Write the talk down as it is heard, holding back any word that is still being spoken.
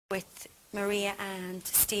with Maria and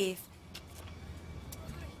Steve.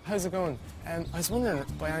 How's it going? I was wondering,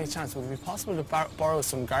 by any chance, would it be possible to borrow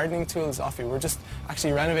some gardening tools off you? We're just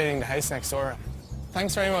actually renovating the house next door.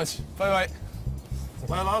 Thanks very much. Bye-bye.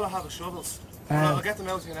 Well, all I have is shovels. I'll get them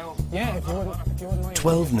out to you now. Yeah, if you wouldn't mind.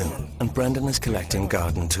 12 noon, and Brendan is collecting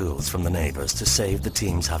garden tools from the neighbours to save the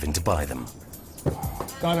teams having to buy them.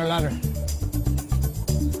 Got our ladder.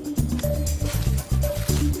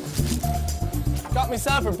 Got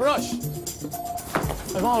myself a brush.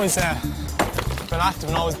 I've always been active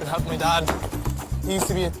and always been helping my dad. He used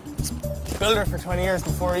to be a builder for 20 years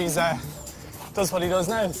before he's does what he does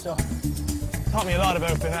now, so taught me a lot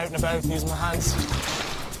about being out and about, using my hands.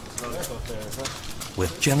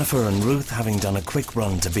 With Jennifer and Ruth having done a quick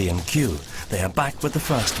run to B&Q, they are back with the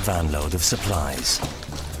first van load of supplies.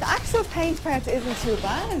 The actual paint part isn't too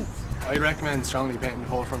bad. I recommend strongly painting the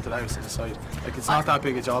whole front of the house to the side. Like, it's not that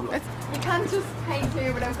big a job. Like. You can't just paint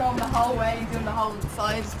here without going the whole way and doing the whole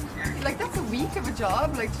side. Like, that's a week of a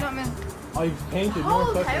job, like, do you know what I mean? I've painted the more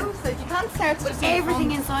whole house, like, you can't start with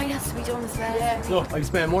Everything inside has to be done as well. Yeah. Look, I've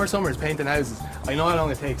spent more summers painting houses. I know how long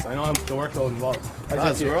it takes. I know the workload involved.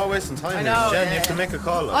 We're all wasting time here. Jen, you have to make a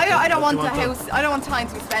call. I don't want the house. I don't want time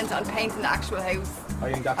to be spent on painting the actual house.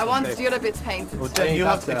 I want the other bits painted. Well, Jen,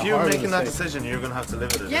 if you're making that decision, you're going to have to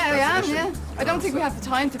live with it. Yeah, I am, yeah. I don't think we have the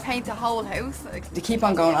time to paint the whole house. They keep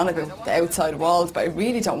on going on about the outside walls, but I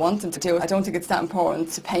really don't want them to do it. I don't think it's that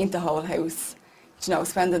important to paint the whole house. You know,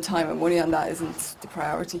 spending time and money on that isn't the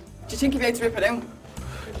priority. Do you think you'd be able to rip it out?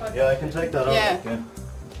 Yeah, I can take that off. Yeah.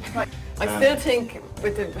 Right. I still think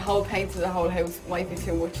with the whole paint of the whole house might be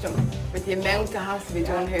too much done. With the amount that has to be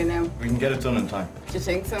done here now. We can get it done in time. Do you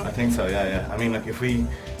think so? I think so, yeah. I mean, like, if you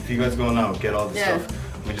guys go now, get all the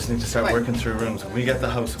stuff, we just need to start working through rooms. We get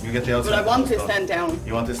the house, we get the outside. But I want this then down.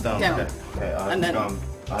 You want this down? Down. Okay, I'll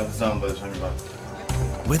have this down by the time you're back.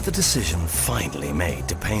 With the decision finally made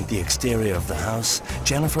to paint the exterior of the house,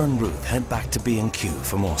 Jennifer and Ruth head back to B&Q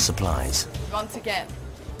for more supplies. We want to get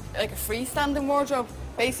like a freestanding wardrobe.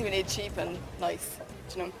 Basically we need cheap and nice,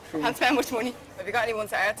 do you know. Can't spend much money. Have you got any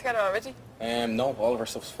ones that are together already? No, all of our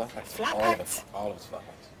stuff's flat packs. Flat packs? All of it's flat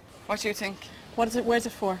packs. What do you think? What is it? Where's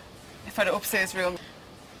it for? For the upstairs room.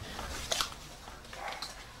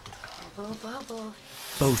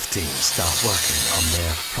 Both teams start working on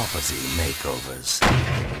their property makeovers.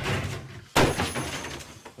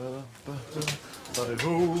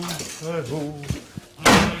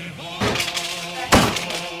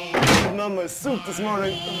 I'm on my soup this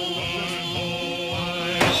morning.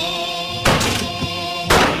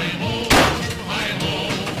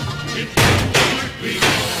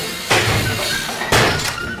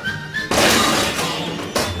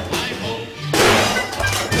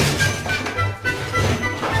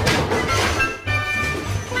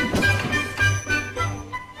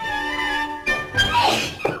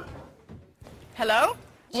 Hello?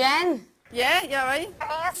 Jen? Yeah, you alright?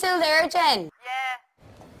 Are you still there, Jen? Yeah.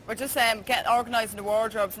 We're just getting organising the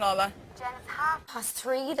wardrobes and all that. Jen, it's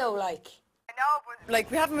 3:30 though, like. I know, but like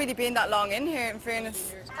we haven't really been that long in here, in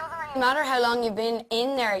fairness. It doesn't really matter how long you've been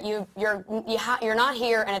in there. You're not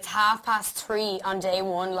here, and it's 3:30 on day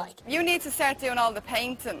one, like. You need to start doing all the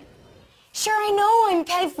painting. Sure, I know. I'm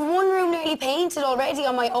kind of one room nearly painted already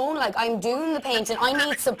on my own. Like, I'm doing the painting. I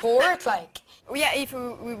need support, like. Well, yeah,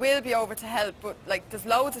 Aoiffe, we will be over to help, but like there's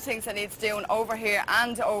loads of things that needs doing over here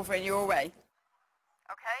and over your way.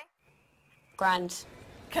 Okay? Grand.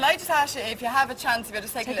 Can I just ask you if you have a chance, if you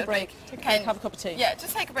just take a little break? Take a break, have a cup of tea. Yeah,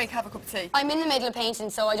 just take a break, have a cup of tea. I'm in the middle of painting,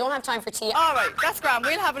 so I don't have time for tea. All right, that's grand.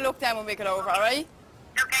 We'll have a look then when we get over, all right?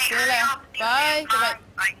 Okay. See you later. Bye. Bye.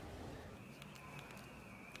 Bye.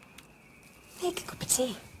 Make a cup of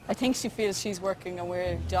tea. I think she feels she's working and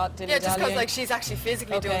we're dilly-dallying. Yeah, just because like she's actually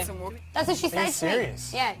physically doing some work. That's what she said to me.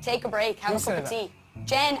 Serious? Yeah, take a break, have a cup of tea.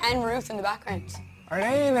 Jen and Ruth in the background. Are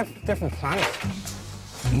they in a different planet?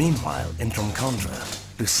 Meanwhile, in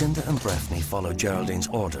Drumcondra, Lucinda and Breffny follow Geraldine's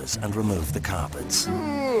orders and remove the carpets.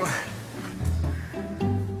 All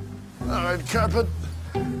right, carpet.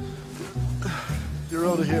 You're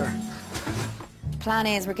out of here. Plan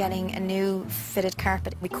is we're getting a new fitted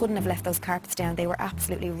carpet. We couldn't have left those carpets down. They were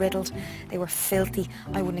absolutely riddled. They were filthy.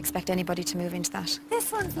 I wouldn't expect anybody to move into that.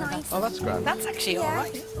 This one's nice. Oh, that's grand. That's actually all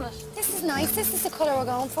right, isn't it? This is nice. This is the colour we're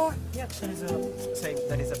going for. Yeah,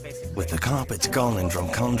 that is a basic. With the carpets gone in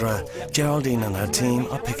Drumcondra, Geraldine and her team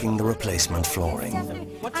are picking the replacement flooring.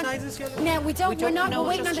 What size is your? No, we're know,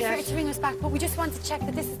 waiting on just the check. fair to ring us back, but we just want to check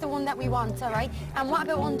that this is the one that we want, all right? And what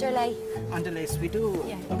about underlay? Underlays we do.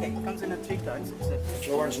 Yeah. Okay, it comes in at 3 times.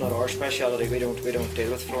 Flooring's not our speciality. We don't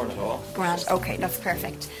deal with flooring at all. Grand. Okay, that's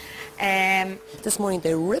perfect. This morning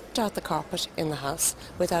they ripped out the carpet in the house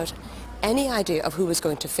without any idea of who was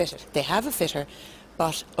going to fit it. They have a fitter,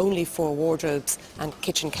 but only for wardrobes and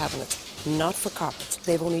kitchen cabinets, not for carpets.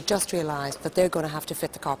 They've only just realised that they're going to have to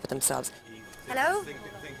fit the carpet themselves. Hello?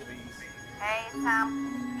 Hey, Sam.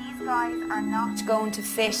 These guys are not going to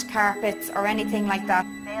fit carpets or anything like that.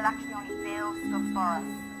 They'll actually only build stuff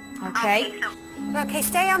for us. Okay? Okay,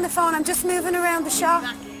 stay on the phone. I'm just moving around the shop.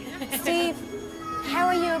 Steve, how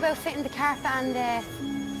are you about fitting the carpet and the...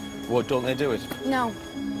 What, don't they do it? No.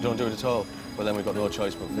 Don't do it at all? Well, then we've got no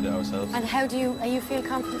choice but fit it ourselves. And how do you... Are you feel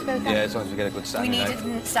confident about that? Yeah, as long as we get a good standing knife.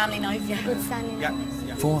 We need a Stanley knife, yeah. Good standing knife.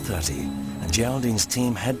 Yeah. 4:30, and Geraldine's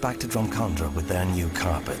team head back to Drumcondra with their new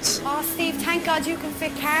carpets. Oh, Steve, thank God you can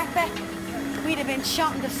fit carpet. We'd have been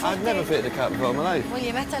shot in the foot. I've never fitted a carpet before in my life. Well,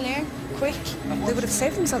 you better learn quick. They would have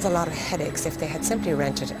saved themselves a lot of headaches if they had simply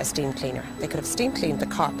rented a steam cleaner. They could have steam cleaned the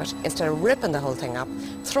carpet instead of ripping the whole thing up,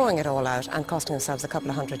 throwing it all out and costing themselves a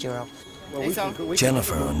couple of €100.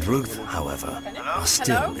 Jennifer and Ruth, however, are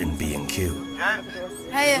still in B&Q.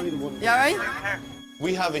 Hey, you alright?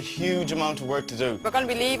 We have a huge amount of work to do. We're going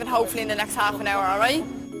to be leaving hopefully in the next half an hour, alright?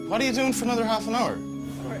 What are you doing for another half an hour?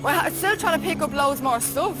 Well, I'm still trying to pick up loads more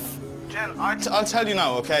stuff. Jen, I'll tell you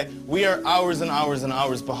now, okay? We are hours and hours and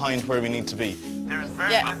hours behind where we need to be. There is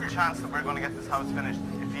very little chance that we're going to get this house finished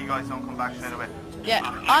if you guys don't come back straight away.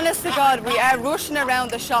 Yeah, honest to God, we are rushing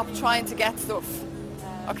around the shop trying to get stuff,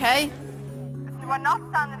 okay? We're not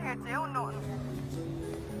standing here doing nothing.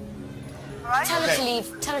 Right? Tell her to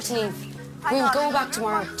leave. Tell her to leave. We'll go back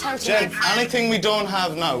tomorrow. Tell her to Jen, leave. anything we don't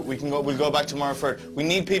have now, we'll go back tomorrow for it. We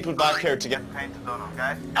need people back here to get painted done,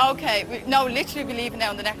 okay? Okay, no, literally we're leaving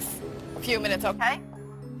now in the next few minutes, okay?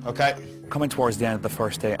 Okay. Coming towards the end of the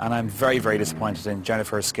first day, and I'm very, very disappointed in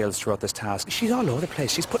Jennifer's skills throughout this task. She's all over the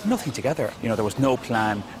place. She's put nothing together. You know, there was no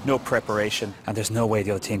plan, no preparation, and there's no way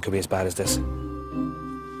the other team could be as bad as this.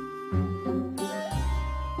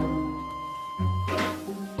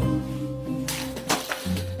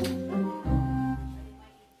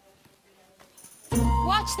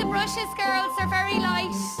 Watch the brushes, girls. They're very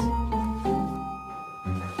light.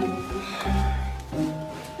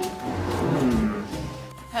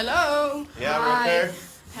 Hello? Yeah, we're up here.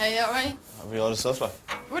 Hey, you alright? Have we all the stuff like?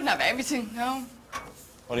 We wouldn't have everything, no.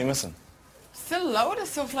 What are you missing? Still a load of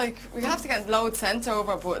stuff, like, we have to get loads sent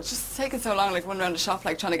over, but it's just taking so long, like, running around the shop,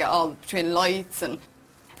 like, trying to get all between lights and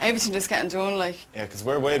everything just getting done, like. Yeah, because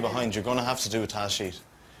we're way behind. You're going to have to do a task sheet.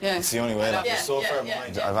 Yeah. It's the only way. We're so far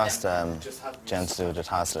behind. I've asked Jen to do the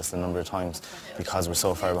task list a number of times because we're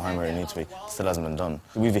so far behind where it needs to be. It still hasn't been done.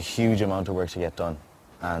 We have a huge amount of work to get done,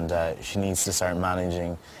 and she needs to start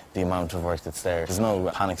managing the amount of work that's there. There's no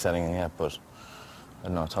panic setting in yet, but I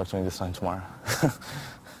don't know, talk to me this time tomorrow.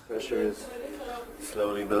 Pressure is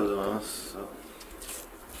slowly building on us, so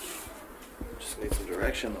just need some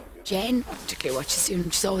direction. Jen, particularly what she's doing,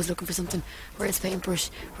 she's always looking for something. Where's paintbrush?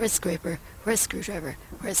 Where's scraper? Where's screwdriver?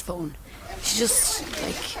 Where's phone? She just,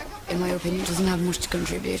 like, in my opinion, doesn't have much to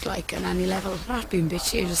contribute, like, on any level. I'm not being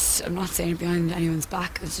bitchy, I'm not saying it behind anyone's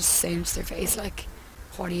back, I was just saying to their face, like,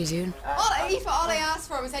 what are you doing? Aoiffe, all I asked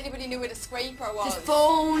for was anybody knew where the scraper was. The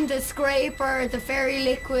phone, the scraper, the fairy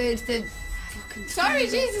liquid, the... Sorry,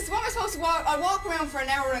 Jesus, what am I supposed to walk? I'll walk around for an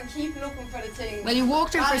hour and keep looking for the thing. Well, you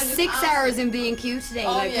walked around for 6 hours in B&Q today.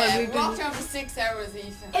 Oh, like, yeah, we've we walked around for 6 hours,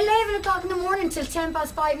 Aoiffe. 11 o'clock in the morning till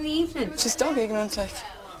 5:10 in the evening. She's so ignorant, like.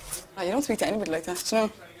 Oh, you don't speak to anybody like that, you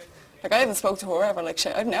know? Like, I haven't spoke to her ever, like,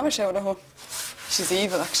 I've never shouted at her. She's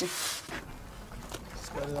evil, actually.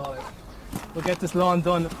 Just get it all out. We'll get this lawn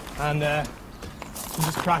done and we'll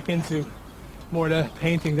just crack into more of the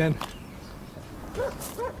painting then.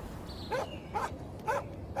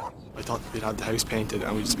 I thought we'd have the house painted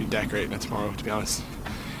and we'd just be decorating it tomorrow, to be honest.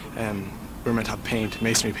 We're meant to have paint,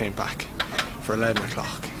 masonry paint back for 11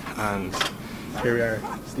 o'clock. And here we are,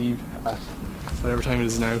 Steve, at whatever time it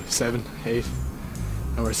is now, 7, 8,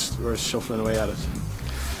 and we're shuffling away at it.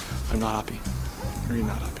 I'm not happy, really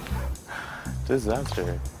not happy.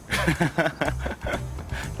 Disaster.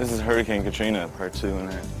 This is Hurricane Katrina, part 2 in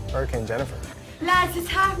there. Hurricane Jennifer. Lads, it's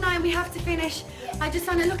 9:30. We have to finish. I just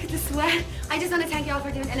want to look at the sweat. I just want to thank you all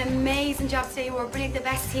for doing an amazing job today. You were brilliant, the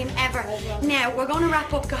best team ever. Now, we're going to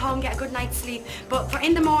wrap up, go home, get a good night's sleep. But for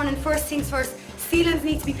in the morning, first things first, ceilings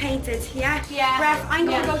need to be painted, yeah? Yeah. Breff, I'm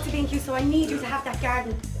going to go to B&Q, so I need you to have that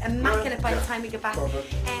garden immaculate by the time we get back.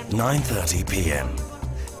 9:30 p.m.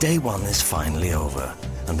 Day 1 is finally over,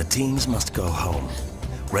 and the teams must go home.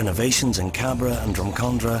 Renovations in Cabra and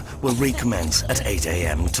Drumcondra will recommence at 8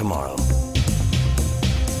 a.m. tomorrow.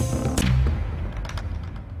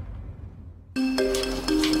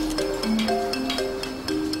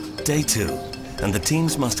 Day 2. and the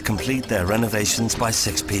teams must complete their renovations by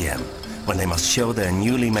 6 p.m, when they must show their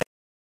newly made